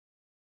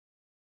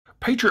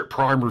Patriot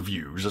Prime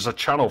Reviews is a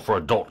channel for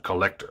adult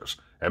collectors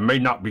and may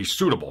not be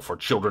suitable for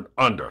children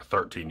under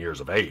 13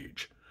 years of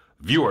age.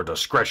 Viewer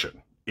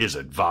discretion is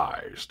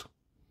advised.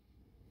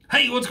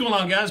 Hey, what's going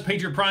on, guys?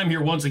 Patriot Prime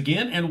here once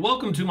again, and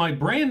welcome to my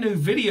brand new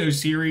video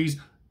series,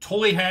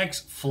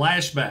 Toyhax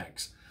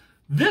Flashbacks.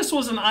 This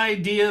was an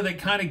idea that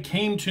kind of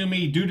came to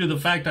me due to the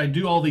fact I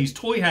do all these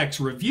Toyhax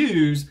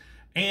reviews,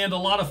 and a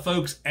lot of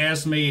folks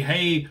ask me,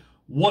 hey,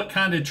 what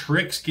kind of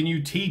tricks can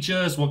you teach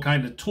us? What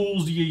kind of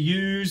tools do you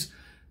use?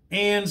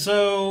 And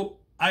so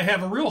I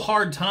have a real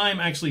hard time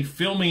actually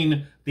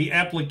filming the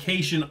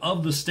application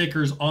of the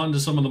stickers onto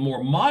some of the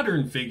more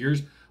modern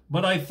figures,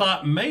 but I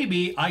thought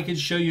maybe I could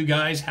show you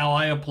guys how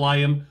I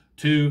apply them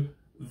to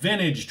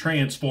vintage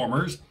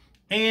Transformers.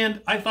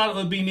 And I thought it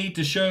would be neat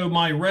to show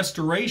my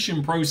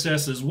restoration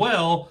process as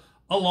well,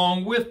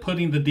 along with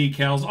putting the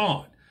decals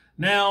on.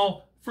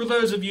 Now, for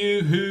those of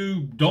you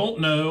who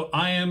don't know,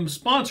 I am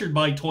sponsored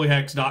by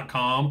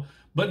Toyhax.com,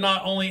 but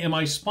not only am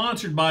I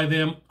sponsored by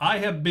them, I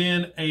have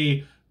been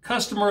a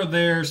customer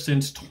there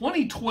since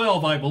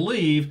 2012, I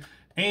believe,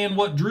 and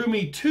what drew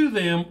me to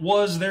them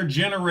was their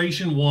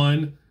Generation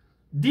 1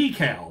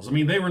 decals. I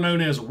mean, they were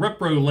known as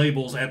Repro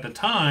labels at the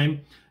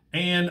time,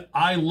 and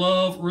I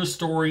love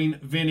restoring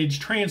vintage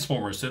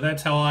Transformers, so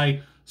that's how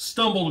I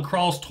stumbled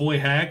across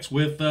Toyhax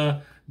with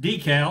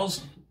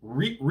decals,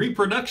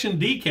 reproduction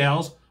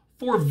decals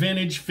for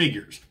vintage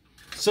figures.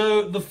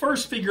 So the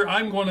first figure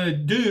I'm going to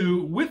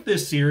do with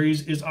this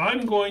series is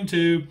I'm going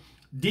to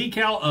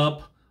decal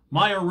up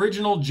my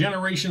original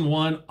Generation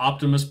 1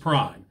 Optimus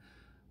Prime.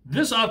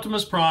 This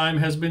Optimus Prime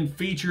has been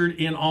featured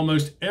in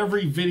almost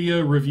every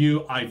video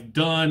review I've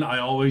done. I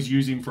always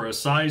use him for a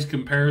size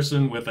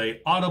comparison with a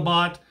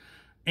Autobot,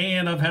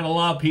 and I've had a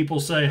lot of people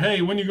say,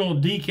 hey, when are you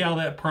going to decal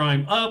that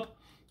Prime up?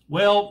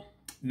 Well,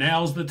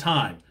 now's the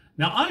time.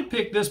 Now, I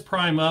picked this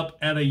Prime up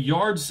at a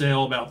yard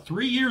sale about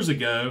 3 years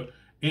ago,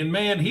 and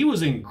man, he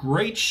was in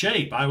great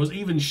shape. I was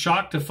even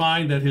shocked to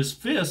find that his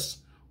fists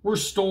were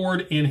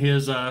stored in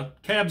his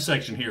cab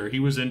section here. He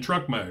was in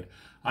truck mode.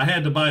 I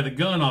had to buy the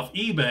gun off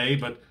eBay,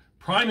 but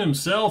Prime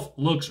himself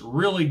looks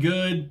really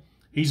good.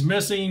 He's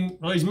missing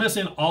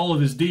all of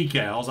his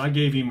decals. I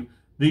gave him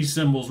these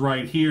symbols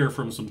right here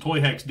from some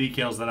Toyhax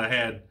decals that I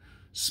had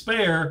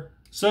spare.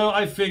 So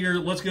I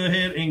figured let's go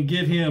ahead and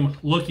get him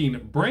looking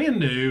brand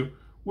new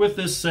with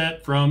this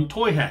set from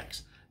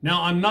Toyhax.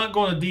 Now, I'm not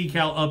going to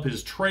decal up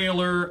his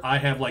trailer. I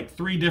have like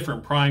 3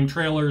 different Prime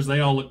trailers.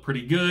 They all look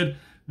pretty good.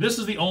 This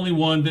is the only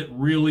one that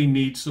really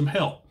needs some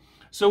help.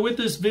 So with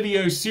this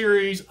video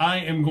series, I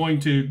am going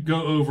to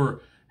go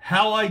over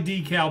how I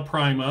decal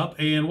Prime up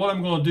and what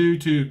I'm going to do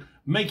to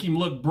make him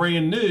look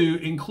brand new,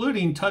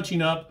 including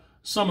touching up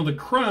some of the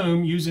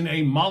chrome using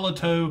a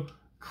Molotow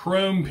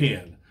chrome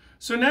pen.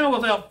 So now,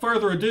 without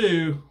further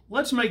ado,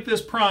 let's make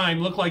this Prime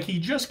look like he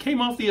just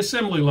came off the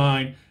assembly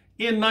line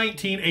in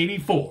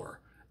 1984.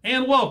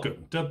 And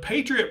welcome to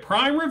Patriot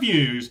Prime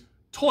Reviews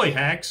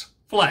Toyhax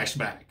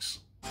Flashbacks.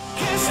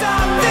 Can't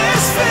stop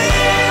this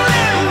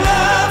feeling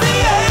of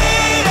the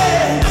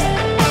 80s.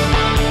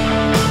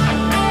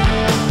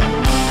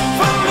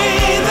 For me,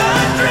 the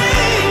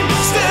dream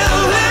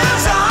still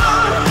lives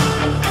on.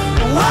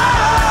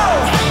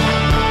 Whoa!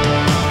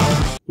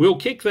 We'll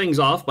kick things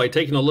off by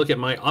taking a look at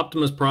my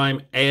Optimus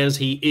Prime as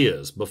he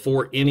is,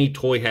 before any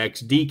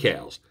Toyhax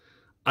decals.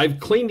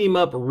 I've cleaned him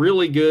up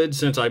really good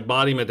since I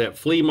bought him at that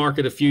flea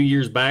market a few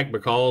years back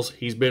because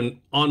he's been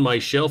on my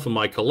shelf in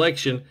my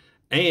collection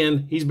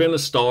and he's been a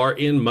star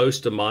in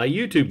most of my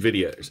YouTube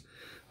videos.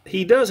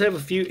 He does have a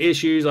few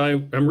issues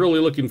I'm really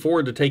looking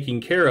forward to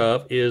taking care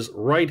of is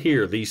right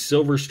here, these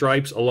silver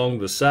stripes along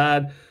the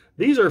side.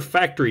 These are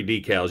factory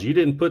decals. You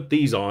didn't put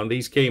these on.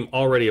 These came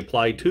already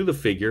applied to the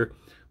figure,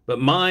 but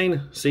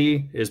mine,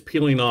 see, is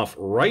peeling off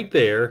right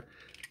there.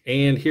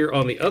 And here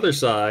on the other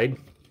side,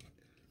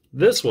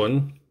 this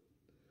one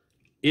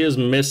is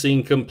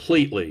missing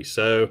completely.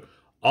 So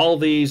all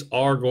these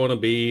are going to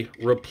be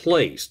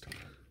replaced.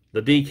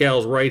 The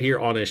decals right here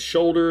on his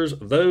shoulders,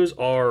 those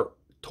are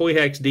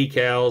Toyhax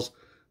decals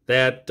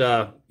that,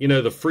 you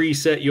know, the free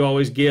set you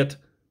always get.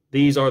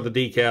 These are the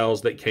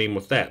decals that came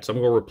with that. So I'm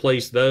going to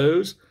replace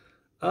those.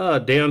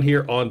 Down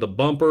here on the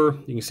bumper,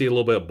 you can see a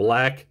little bit of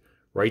black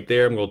right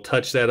there. I'm going to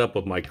touch that up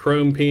with my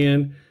chrome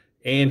pen.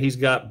 And he's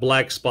got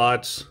black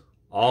spots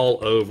all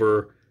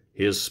over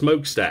his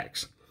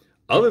smokestacks.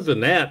 Other than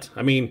that,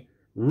 I mean,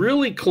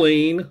 really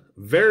clean,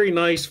 very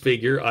nice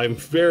figure. I'm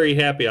very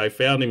happy I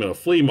found him in a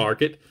flea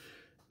market,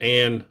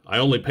 and I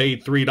only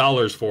paid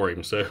 $3 for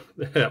him, so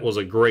that was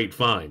a great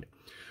find.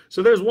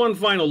 So there's one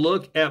final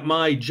look at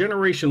my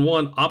Generation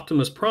 1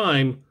 Optimus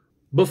Prime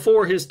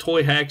before his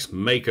Toyhax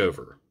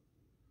makeover.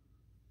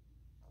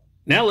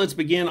 Now let's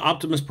begin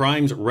Optimus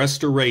Prime's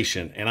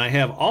restoration, and I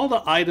have all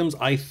the items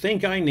I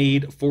think I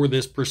need for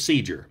this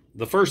procedure.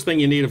 The first thing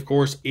you need, of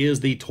course, is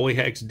the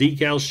Toyhax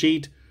decal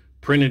sheet,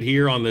 printed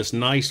here on this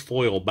nice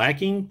foil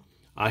backing.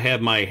 I have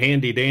my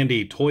handy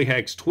dandy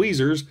Toyhax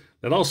tweezers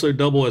that also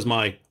double as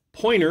my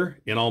pointer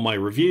in all my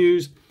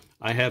reviews.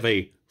 I have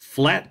a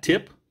flat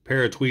tip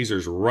pair of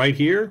tweezers right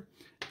here,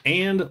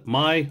 and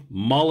my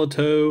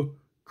Molotov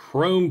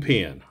chrome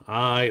pin.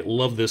 I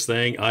love this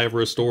thing. I have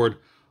restored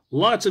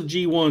lots of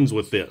G1s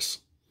with this.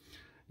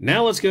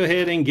 Now let's go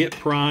ahead and get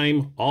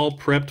Prime all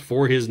prepped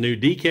for his new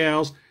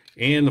decals.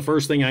 And the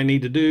first thing I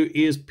need to do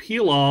is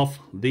peel off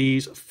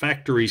these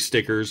factory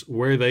stickers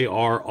where they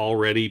are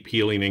already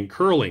peeling and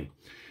curling.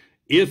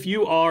 If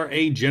you are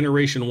a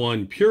Generation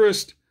 1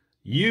 purist,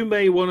 you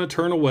may want to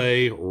turn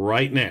away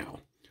right now.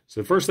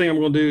 So the first thing I'm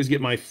going to do is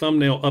get my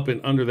thumbnail up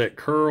and under that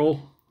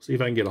curl, see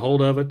if I can get a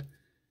hold of it,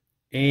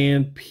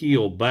 and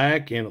peel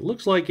back. And it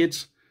looks like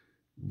it's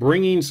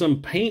bringing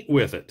some paint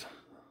with it.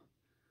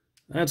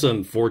 That's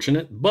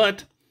unfortunate,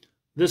 but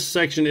this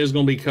section is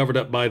going to be covered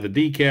up by the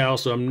decal,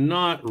 so I'm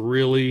not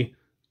really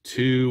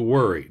too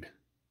worried.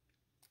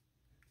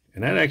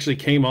 And that actually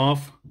came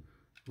off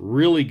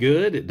really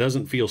good. It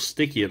doesn't feel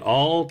sticky at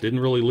all.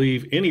 Didn't really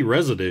leave any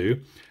residue.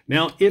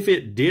 Now, if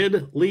it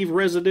did leave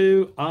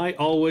residue, I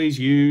always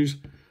use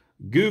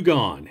Goo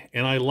Gone.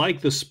 And I like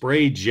the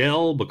spray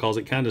gel because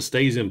it kind of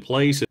stays in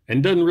place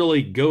and doesn't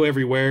really go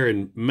everywhere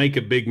and make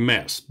a big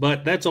mess.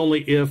 But that's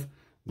only if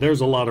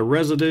there's a lot of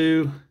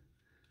residue.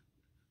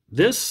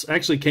 This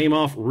actually came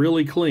off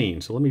really clean.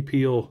 So let me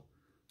peel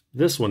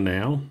this one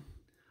now.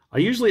 I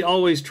usually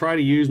always try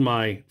to use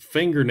my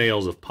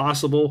fingernails if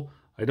possible.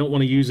 I don't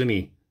want to use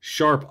any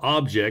sharp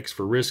objects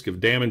for risk of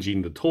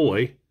damaging the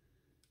toy.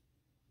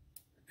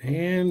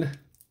 And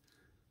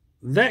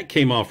that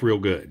came off real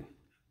good.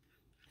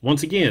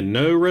 Once again,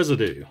 no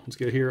residue. Let's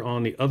go here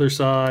on the other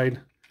side.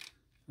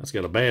 That's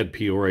got a bad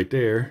peel right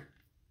there.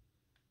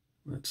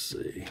 Let's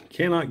see.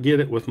 Cannot get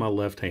it with my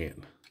left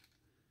hand.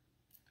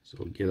 So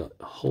we'll get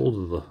a hold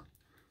of the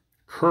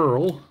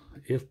curl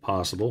if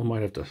possible.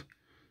 Might have to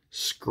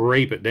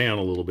scrape it down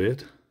a little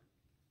bit.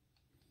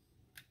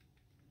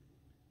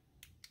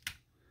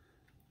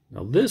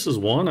 Now this is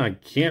one I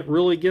can't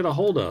really get a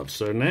hold of.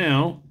 So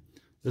now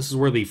this is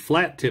where the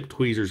flat tip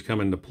tweezers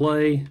come into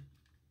play.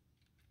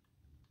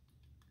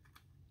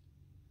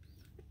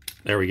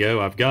 There we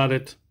go, I've got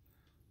it.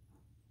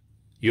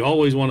 You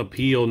always want to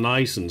peel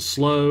nice and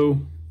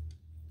slow.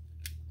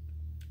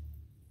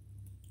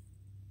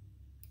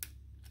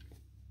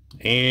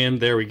 And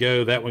there we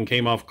go, that one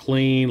came off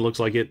clean. Looks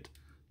like it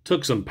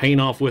took some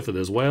paint off with it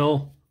as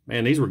well.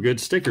 Man, these were good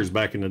stickers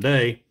back in the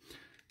day.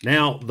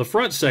 Now, the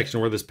front section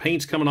where this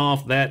paint's coming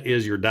off, that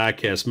is your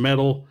die-cast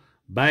metal.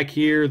 Back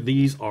here,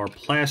 these are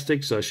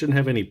plastic, so I shouldn't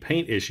have any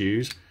paint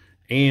issues.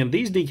 And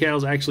these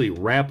decals actually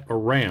wrap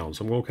around.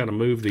 So I'm going to kind of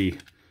move the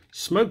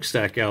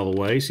smokestack out of the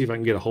way, see if I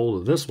can get a hold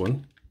of this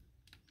one.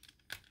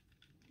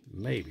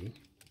 Maybe.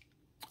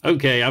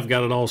 Okay, I've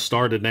got it all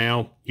started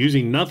now.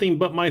 Using nothing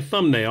but my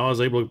thumbnail, I was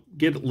able to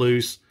get it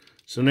loose.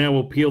 So now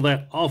we'll peel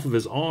that off of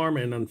his arm,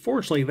 and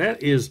unfortunately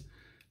that is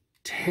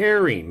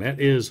tearing. That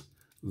is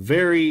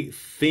very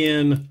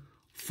thin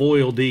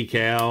foil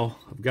decal.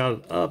 I've got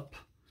it up.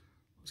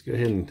 Let's go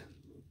ahead and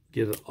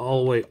get it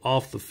all the way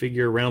off the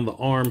figure around the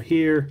arm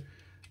here.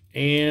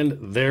 And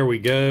there we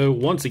go.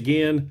 Once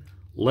again,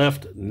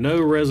 left no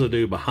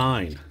residue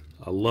behind.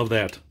 I love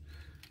that.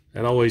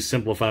 That always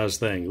simplifies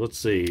things. Let's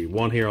see,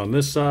 one here on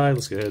this side.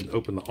 Let's go ahead and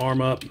open the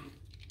arm up.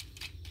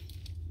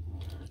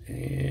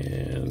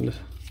 And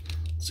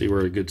see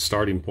where a good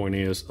starting point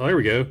is. Oh, there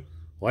we go.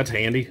 Well, that's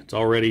handy. It's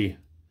already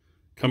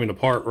coming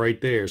apart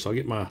right there. So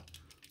I'll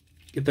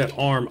get that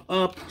arm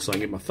up so I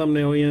can get my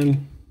thumbnail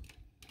in.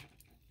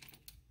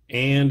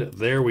 And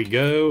there we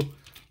go.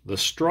 The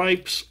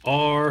stripes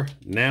are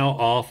now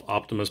off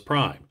Optimus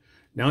Prime.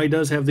 Now he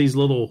does have these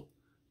little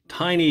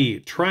tiny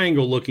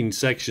triangle looking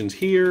sections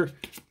here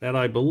that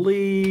I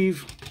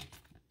believe,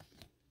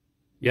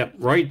 yep,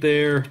 right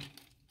there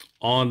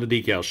on the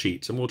decal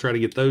sheets. And we'll try to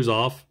get those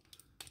off.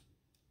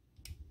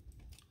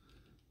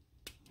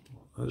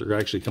 Those are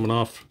actually coming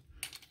off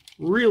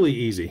really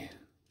easy.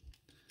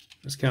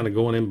 That's kind of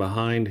going in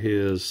behind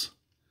his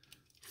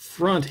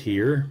front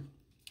here.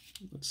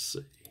 Let's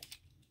see.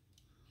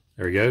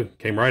 There we go.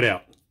 Came right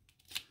out.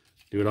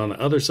 Do it on the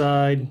other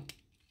side.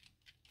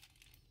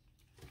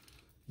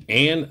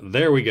 And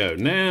there we go.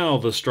 Now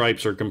the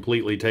stripes are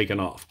completely taken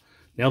off.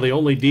 Now the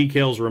only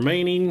decals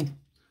remaining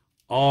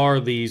are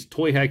these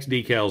Toyhax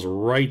decals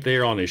right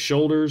there on his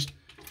shoulders.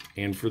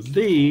 And for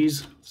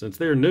these, since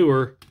they're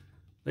newer,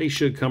 they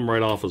should come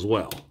right off as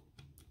well.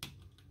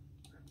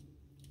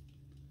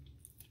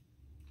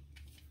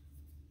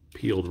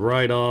 Peeled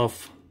right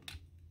off.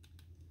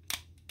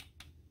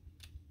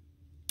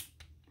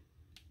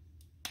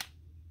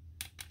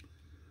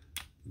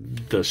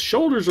 The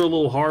shoulders are a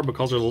little hard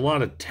because there's a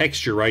lot of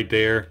texture right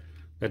there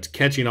that's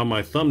catching on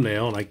my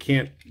thumbnail, and I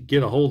can't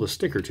get a hold of the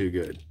sticker too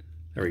good.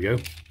 There we go.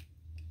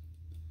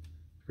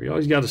 You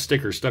always got a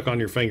sticker stuck on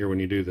your finger when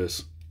you do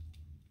this.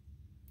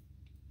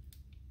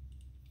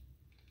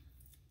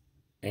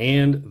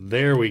 And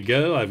there we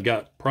go. I've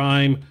got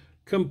Prime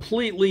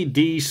completely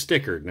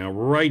de-stickered. Now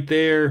right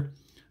there,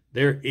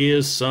 there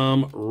is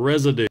some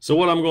residue. So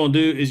what I'm going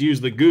to do is use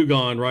the Goo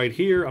Gone right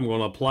here. I'm going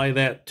to apply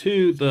that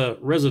to the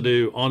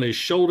residue on his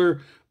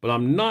shoulder, but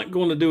I'm not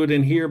going to do it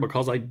in here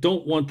because I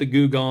don't want the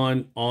Goo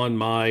Gone on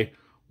my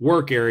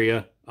work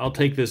area, I'll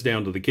take this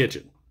down to the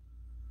kitchen.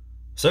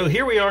 So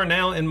here we are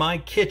now in my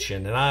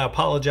kitchen, and I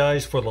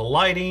apologize for the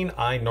lighting.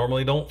 I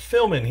normally don't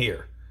film in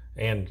here,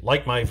 and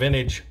like my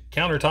vintage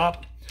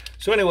countertop.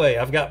 So anyway,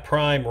 I've got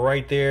Prime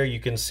right there. You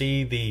can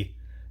see the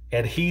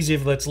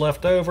adhesive that's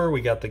left over.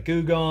 We got the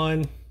Goo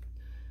Gone,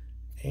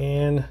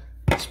 and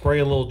spray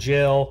a little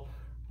gel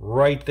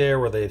right there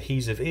where the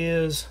adhesive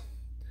is.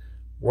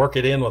 Work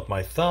it in with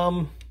my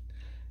thumb,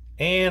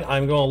 and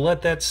I'm going to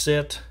let that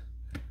sit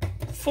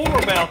for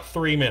about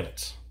 3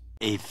 minutes.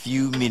 A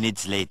few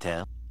minutes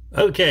later.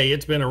 Okay,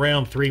 it's been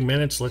around 3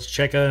 minutes. Let's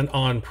check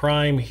on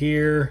Prime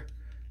here.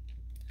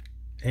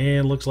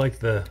 And looks like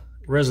the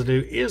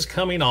residue is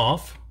coming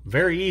off.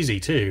 Very easy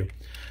too.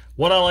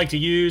 What I like to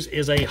use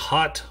is a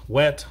hot,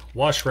 wet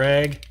wash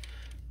rag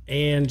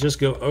and just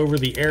go over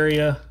the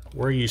area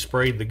where you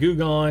sprayed the Goo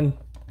Gone.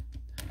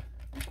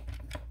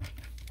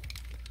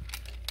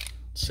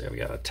 Let's see, we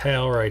got a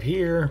towel right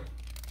here.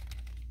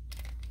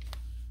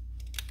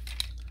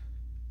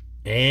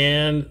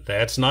 And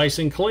that's nice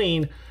and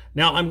clean.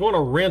 Now I'm going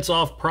to rinse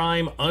off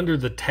Prime under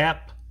the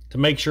tap to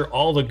make sure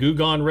all the Goo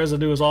Gone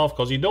residue is off,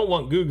 because you don't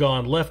want Goo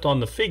Gone left on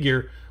the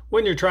figure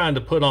when you're trying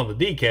to put on the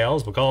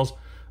decals, because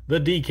the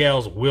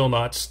decals will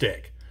not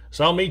stick.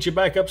 So I'll meet you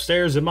back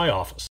upstairs in my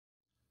office.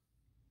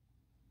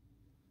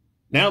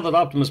 Now that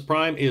Optimus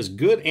Prime is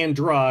good and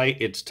dry,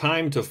 it's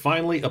time to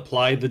finally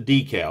apply the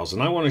decals.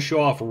 And I want to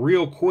show off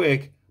real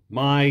quick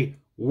my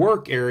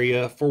work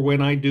area for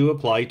when I do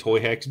apply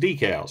Toyhax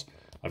decals.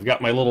 I've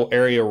got my little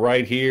area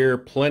right here,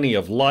 plenty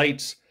of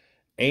lights,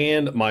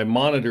 and my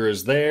monitor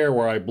is there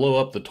where I blow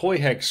up the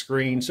Toyhax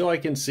screen so I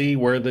can see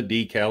where the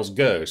decals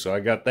go. So I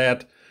got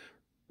that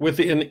with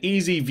an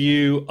easy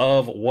view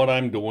of what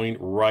I'm doing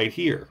right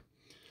here.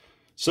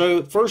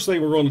 So first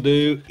thing we're going to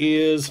do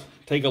is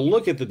take a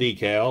look at the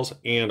decals,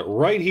 and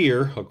right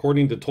here,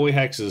 according to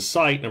Toyhax's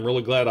site, and I'm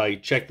really glad I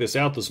checked this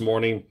out this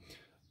morning,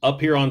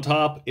 up here on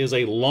top is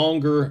a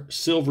longer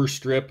silver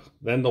strip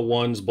than the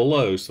ones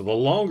below. So the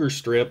longer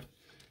strip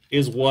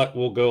is what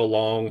will go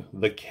along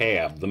the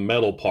cab, the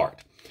metal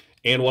part.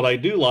 And what I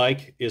do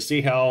like is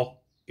see how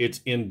it's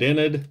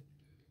indented.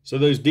 So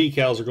those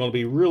decals are going to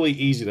be really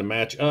easy to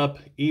match up,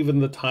 even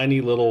the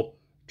tiny little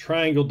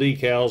triangle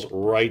decals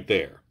right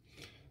there.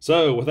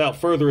 So without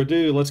further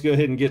ado, let's go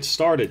ahead and get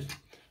started.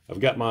 I've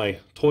got my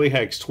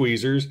Toyhax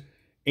tweezers,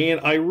 and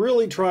I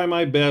really try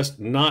my best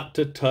not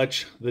to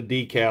touch the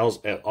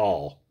decals at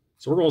all.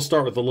 So we're going to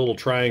start with the little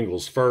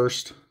triangles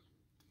first.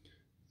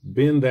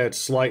 Bend that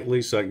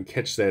slightly so I can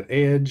catch that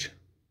edge.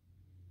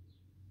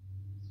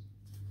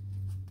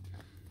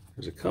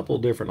 There's a couple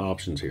different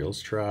options here.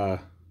 Let's try.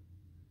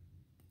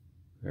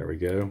 There we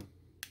go.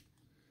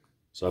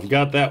 So I've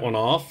got that one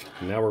off.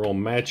 Now we're going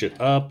to match it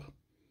up.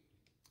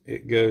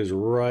 It goes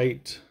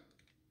right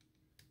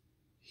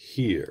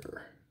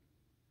here.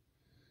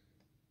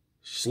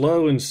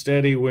 Slow and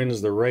steady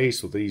wins the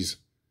race with these,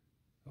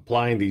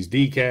 applying these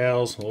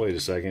decals. Oh, wait a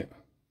second.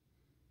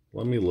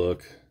 Let me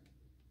look.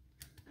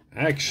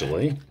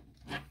 Actually,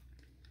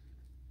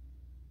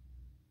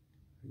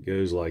 it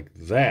goes like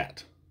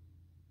that.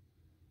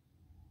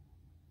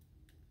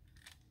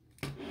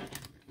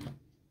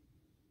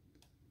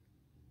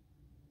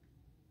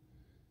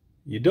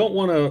 You don't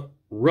want to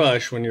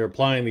rush when you're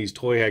applying these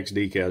Toyhax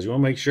decals. You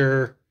want to make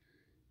sure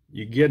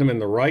you get them in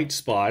the right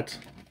spot.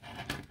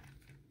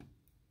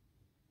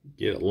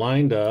 Get it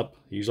lined up.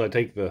 Usually I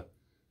take the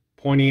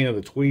pointy end of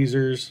the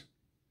tweezers,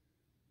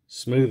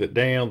 smooth it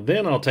down.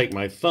 Then I'll take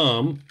my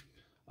thumb,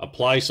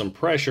 apply some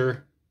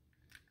pressure,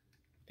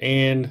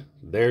 and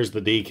there's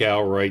the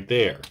decal right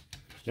there.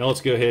 Now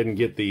let's go ahead and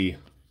get the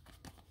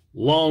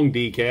long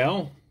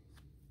decal.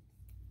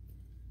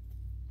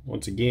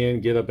 Once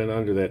again, get up and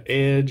under that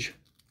edge.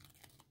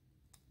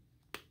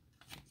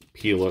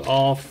 Peel it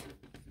off.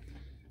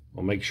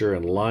 I'll make sure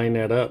and line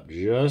that up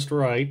just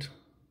right.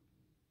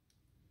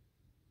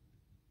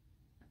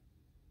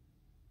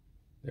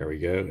 There we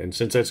go. And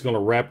since that's going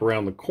to wrap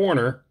around the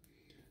corner,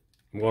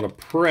 I'm going to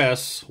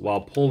press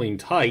while pulling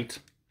tight.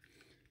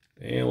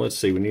 And let's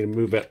see, we need to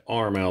move that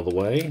arm out of the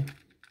way.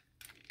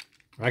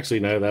 Actually,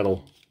 no,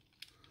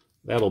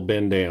 that'll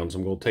bend down. So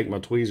I'm going to take my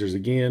tweezers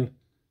again.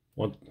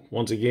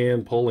 Once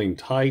again, pulling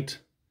tight,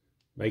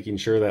 making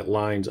sure that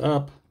lines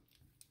up.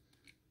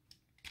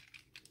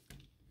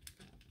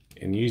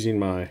 And using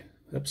my,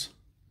 oops.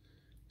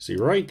 See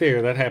right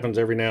there, that happens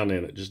every now and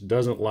then. It just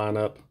doesn't line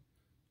up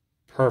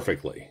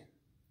perfectly.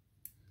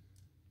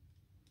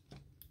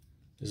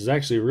 This is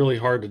actually really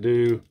hard to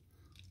do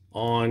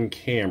on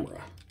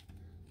camera.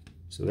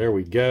 So there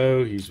we go.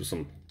 Use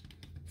some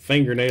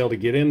fingernail to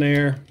get in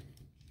there.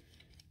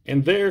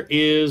 And there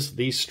is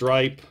the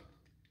stripe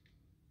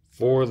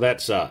for that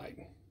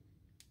side.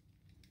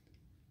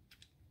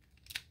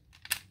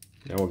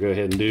 Now we'll go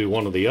ahead and do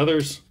one of the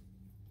others.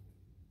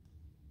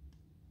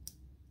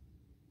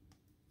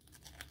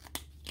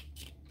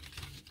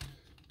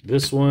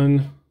 This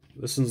one's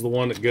the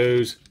one that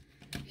goes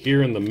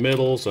here in the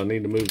middle, so I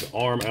need to move the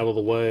arm out of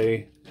the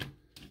way,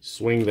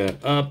 swing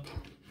that up,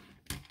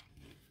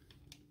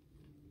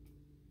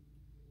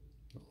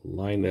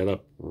 line that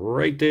up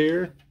right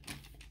there.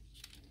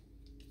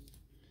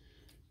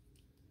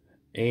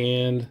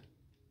 And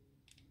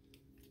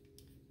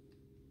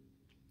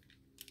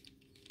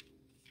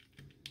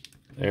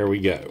there we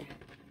go.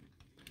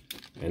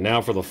 And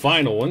now for the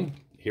final one,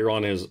 here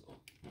on his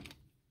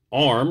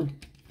arm,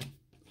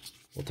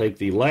 we'll take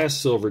the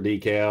last silver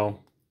decal,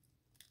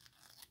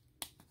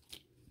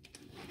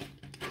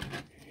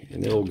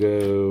 and it'll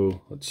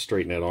go, let's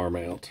straighten that arm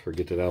out, or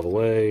get that out of the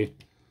way.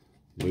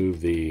 Move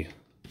the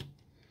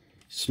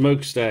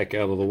smokestack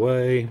out of the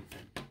way.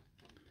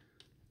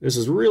 This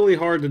is really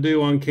hard to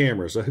do on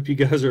camera, so I hope you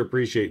guys are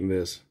appreciating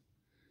this.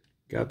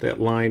 Got that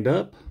lined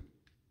up.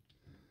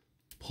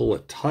 Pull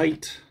it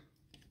tight.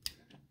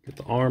 Get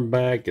the arm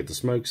back, get the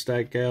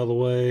smokestack out of the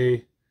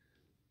way.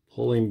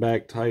 Pull him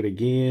back tight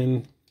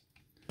again.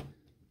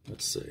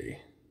 Let's see.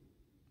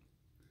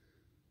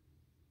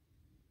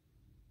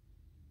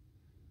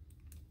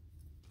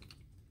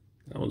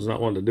 That one's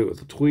not wanting to do it with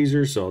the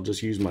tweezers, so I'll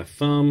just use my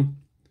thumb.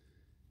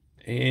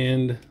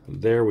 And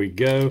there we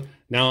go.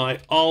 Now I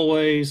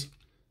always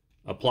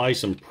apply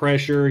some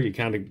pressure. You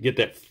kind of get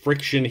that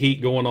friction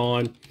heat going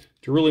on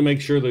to really make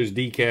sure those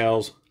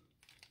decals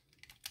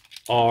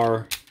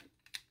are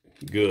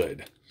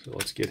good. So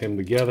let's get him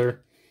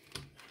together.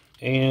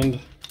 And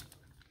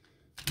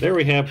there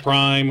we have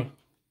Prime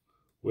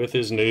with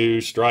his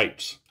new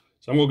stripes.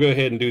 So I'm going to go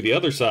ahead and do the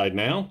other side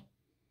now.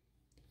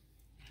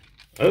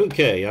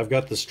 Okay, I've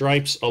got the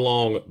stripes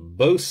along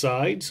both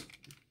sides.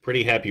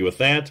 Pretty happy with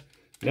that.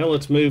 Now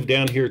let's move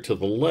down here to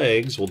the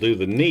legs. We'll do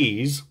the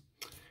knees.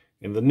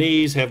 And the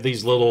knees have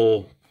these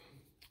little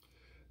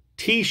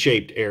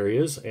T-shaped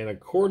areas. And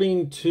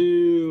according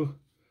to,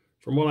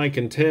 from what I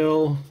can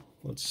tell,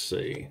 let's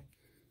see.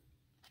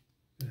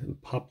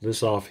 And pop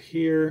this off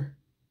here.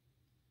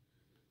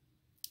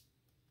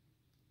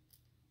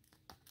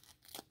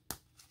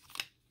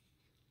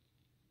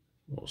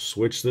 We'll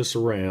switch this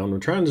around. We're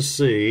trying to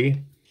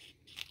see,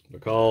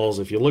 because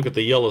if you look at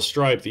the yellow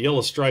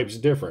stripe's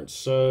different.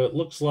 So it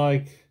looks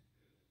like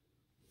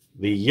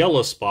the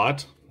yellow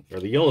spot, or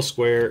the yellow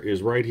square,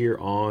 is right here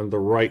on the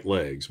right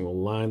legs. We'll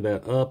line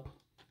that up.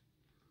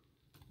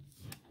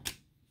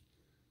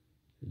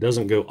 It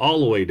doesn't go all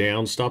the way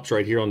down, stops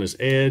right here on this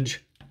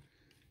edge.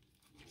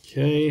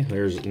 Okay,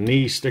 there's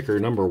knee sticker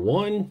number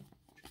 1.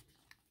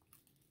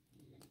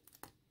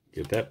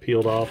 Get that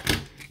peeled off.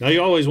 Now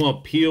you always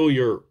want to peel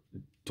your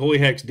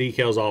Toyhax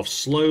decals off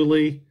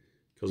slowly,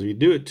 because if you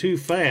do it too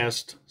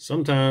fast,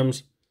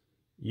 sometimes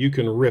you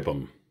can rip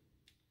them.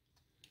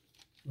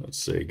 Let's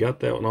see, got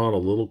that one on a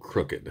little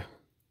crooked. Like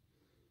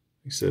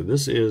I said,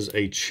 this is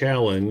a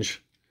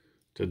challenge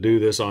to do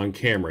this on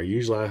camera.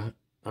 Usually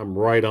I'm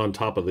right on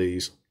top of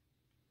these.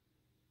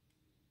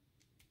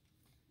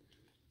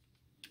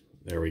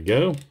 There we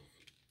go.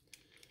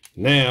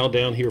 Now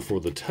down here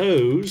for the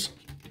toes.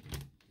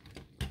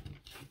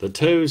 The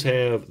toes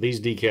have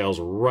these decals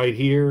right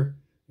here.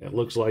 It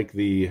looks like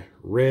the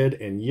red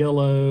and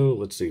yellow.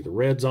 Let's see, the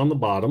red's on the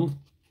bottom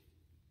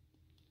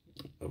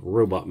of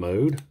robot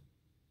mode.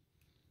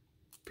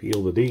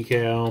 Peel the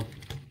decal.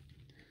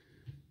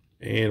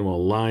 And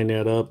we'll line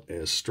that up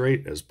as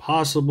straight as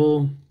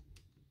possible.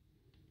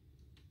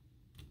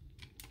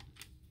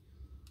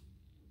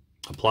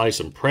 Apply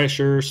some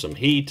pressure, some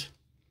heat.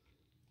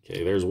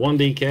 Okay, there's one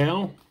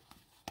decal.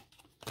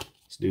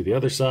 Let's do the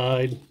other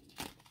side.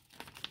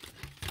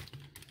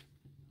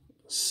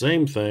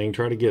 Same thing,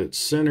 try to get it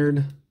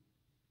centered.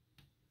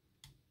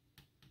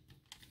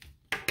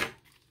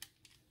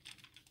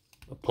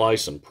 Apply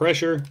some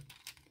pressure.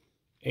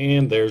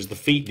 And there's the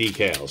feet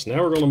decals.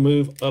 Now we're going to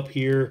move up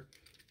here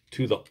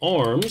to the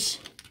arms.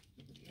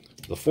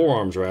 The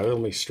forearms, rather.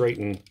 Let me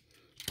straighten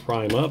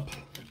Prime up.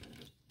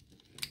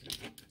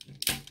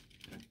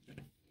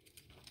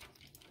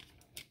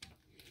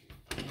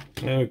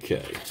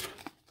 Okay.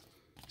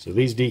 So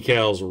these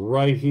decals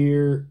right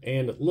here,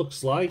 and it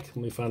looks like, let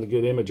me find a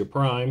good image of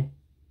Prime.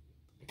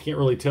 I can't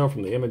really tell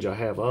from the image I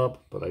have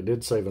up, but I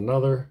did save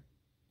another.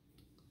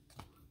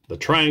 The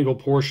triangle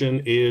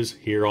portion is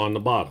here on the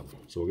bottom.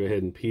 So we'll go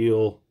ahead and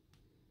peel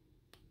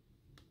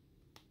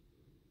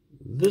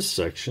this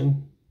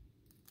section.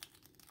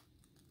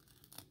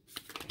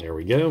 There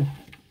we go.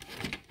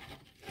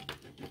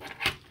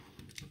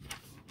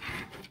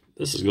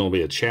 This is going to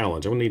be a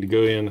challenge. I'm going to need to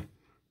go in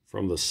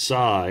from the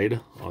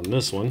side on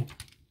this one.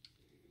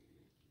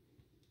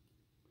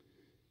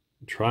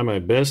 Try my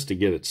best to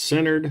get it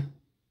centered.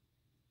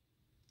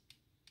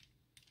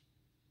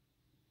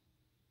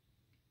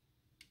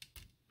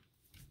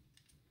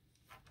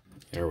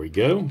 There we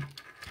go.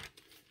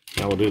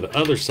 Now we'll do the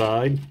other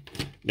side.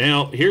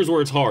 Now here's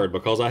where it's hard,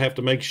 because I have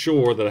to make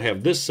sure that I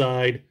have this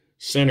side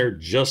centered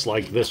just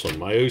like this one.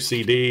 My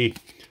OCD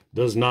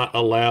does not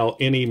allow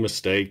any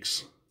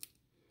mistakes.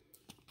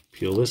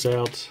 Peel this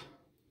out.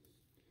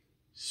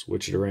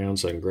 Switch it around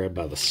so I can grab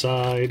by the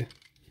side.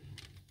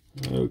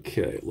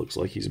 Okay, it looks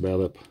like he's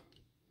about up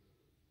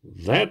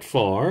that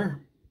far.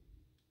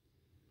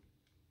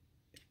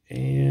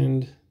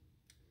 And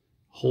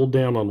hold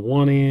down on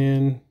one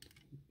end.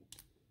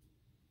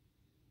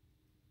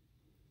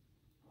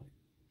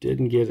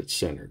 Didn't get it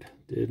centered.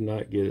 Did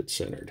not get it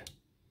centered.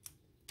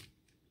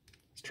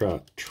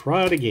 Let's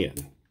try it again.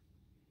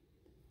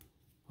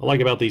 I like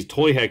about these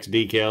Toyhax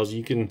decals,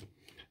 you can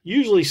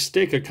usually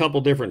stick a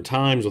couple different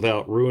times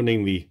without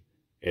ruining the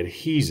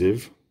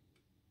adhesive.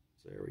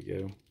 There we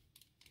go.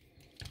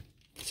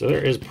 So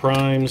there is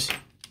Prime's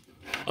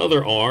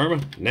other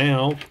arm.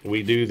 Now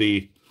we do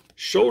the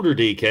shoulder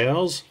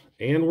decals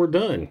and we're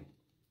done.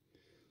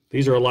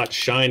 These are a lot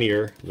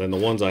shinier than the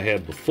ones I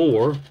had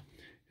before.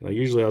 And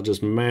usually I'll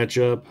just match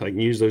up. I can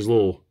use those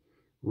little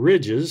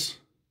ridges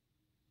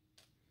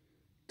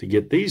to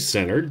get these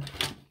centered.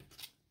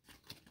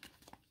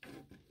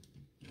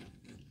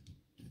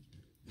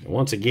 And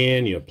once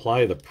again, you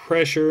apply the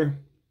pressure.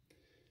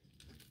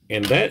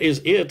 And that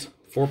is it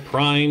for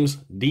Prime's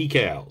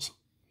decals.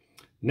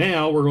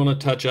 Now we're going to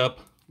touch up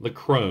the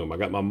chrome. I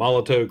got my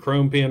Molotov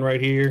chrome pen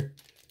right here.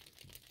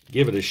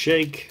 Give it a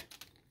shake.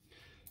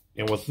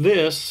 And with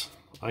this,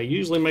 I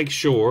usually make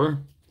sure,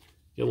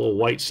 get a little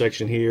white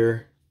section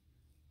here.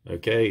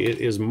 Okay, it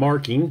is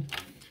marking.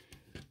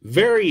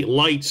 Very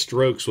light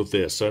strokes with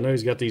this. So I know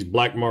he's got these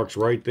black marks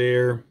right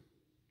there.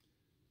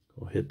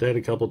 I'll hit that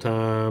a couple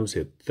times,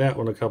 hit that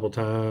one a couple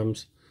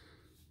times.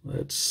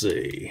 Let's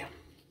see.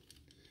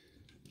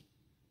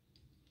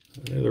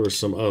 I know there were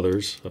some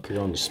others up here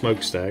on the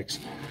smokestacks.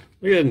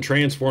 Go ahead and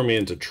transform me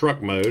into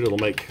truck mode. It'll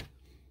make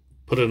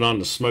put it on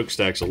the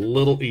smokestacks a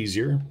little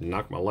easier.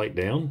 Knock my light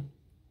down.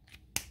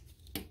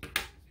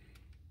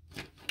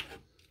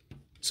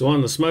 So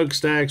on the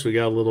smokestacks, we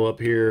got a little up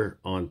here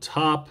on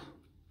top.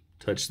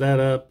 Touch that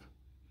up.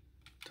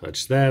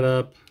 Touch that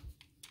up.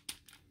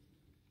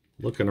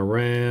 Looking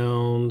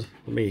around.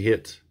 Let me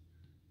hit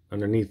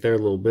underneath there a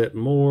little bit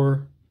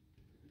more.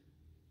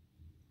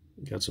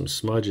 Got some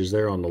smudges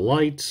there on the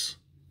lights.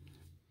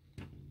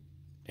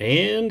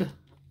 And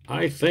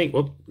I think,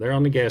 whoop, they're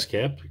on the gas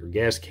cap, or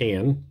gas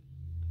can.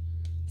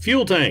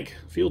 Fuel tank.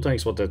 Fuel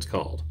tank's what that's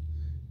called.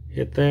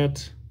 Hit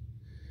that.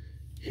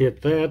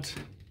 Hit that.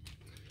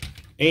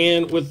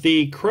 And with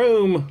the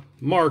chrome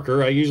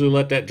marker, I usually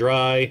let that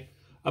dry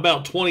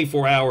about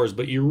 24 hours,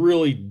 but you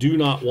really do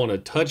not want to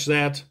touch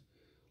that.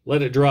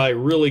 Let it dry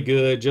really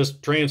good.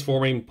 Just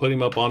transform him, put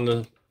him up on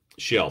the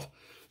shelf.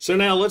 So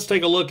now let's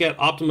take a look at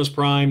Optimus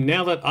Prime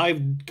now that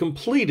I've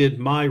completed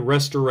my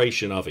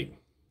restoration of him.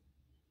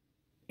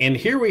 And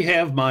here we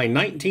have my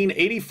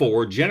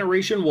 1984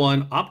 Generation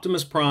 1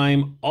 Optimus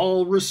Prime,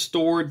 all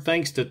restored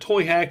thanks to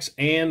Toyhax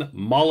and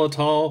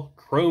Molotov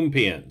chrome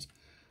pens.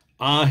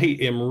 I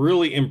am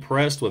really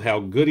impressed with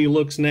how good he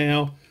looks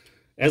now.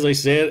 As I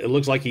said, it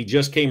looks like he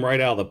just came right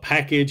out of the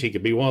package. He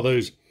could be one of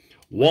those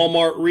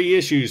Walmart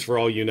reissues for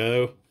all you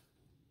know.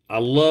 I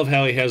love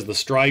how he has the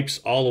stripes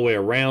all the way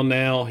around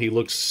now. He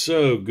looks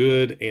so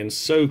good and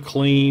so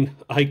clean.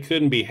 I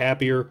couldn't be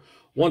happier.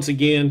 Once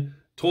again,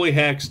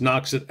 Toyhax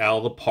knocks it out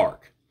of the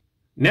park.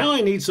 Now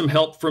I need some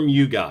help from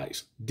you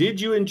guys.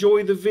 Did you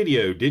enjoy the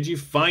video? Did you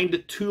find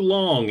it too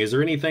long? Is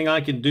there anything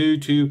I can do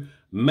to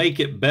make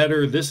it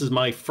better? This is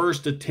my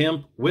first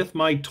attempt with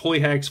my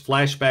Toyhax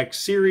Flashback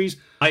series.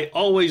 I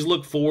always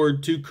look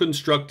forward to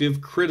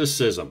constructive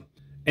criticism.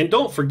 And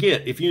don't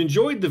forget, if you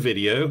enjoyed the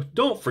video,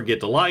 don't forget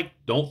to like,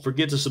 don't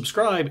forget to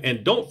subscribe,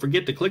 and don't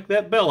forget to click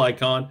that bell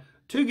icon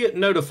to get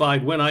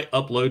notified when I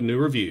upload new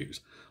reviews.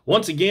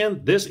 Once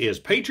again, this is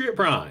Patriot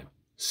Prime,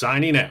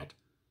 signing out.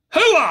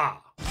 Hooah!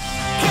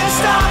 Can't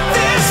stop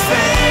this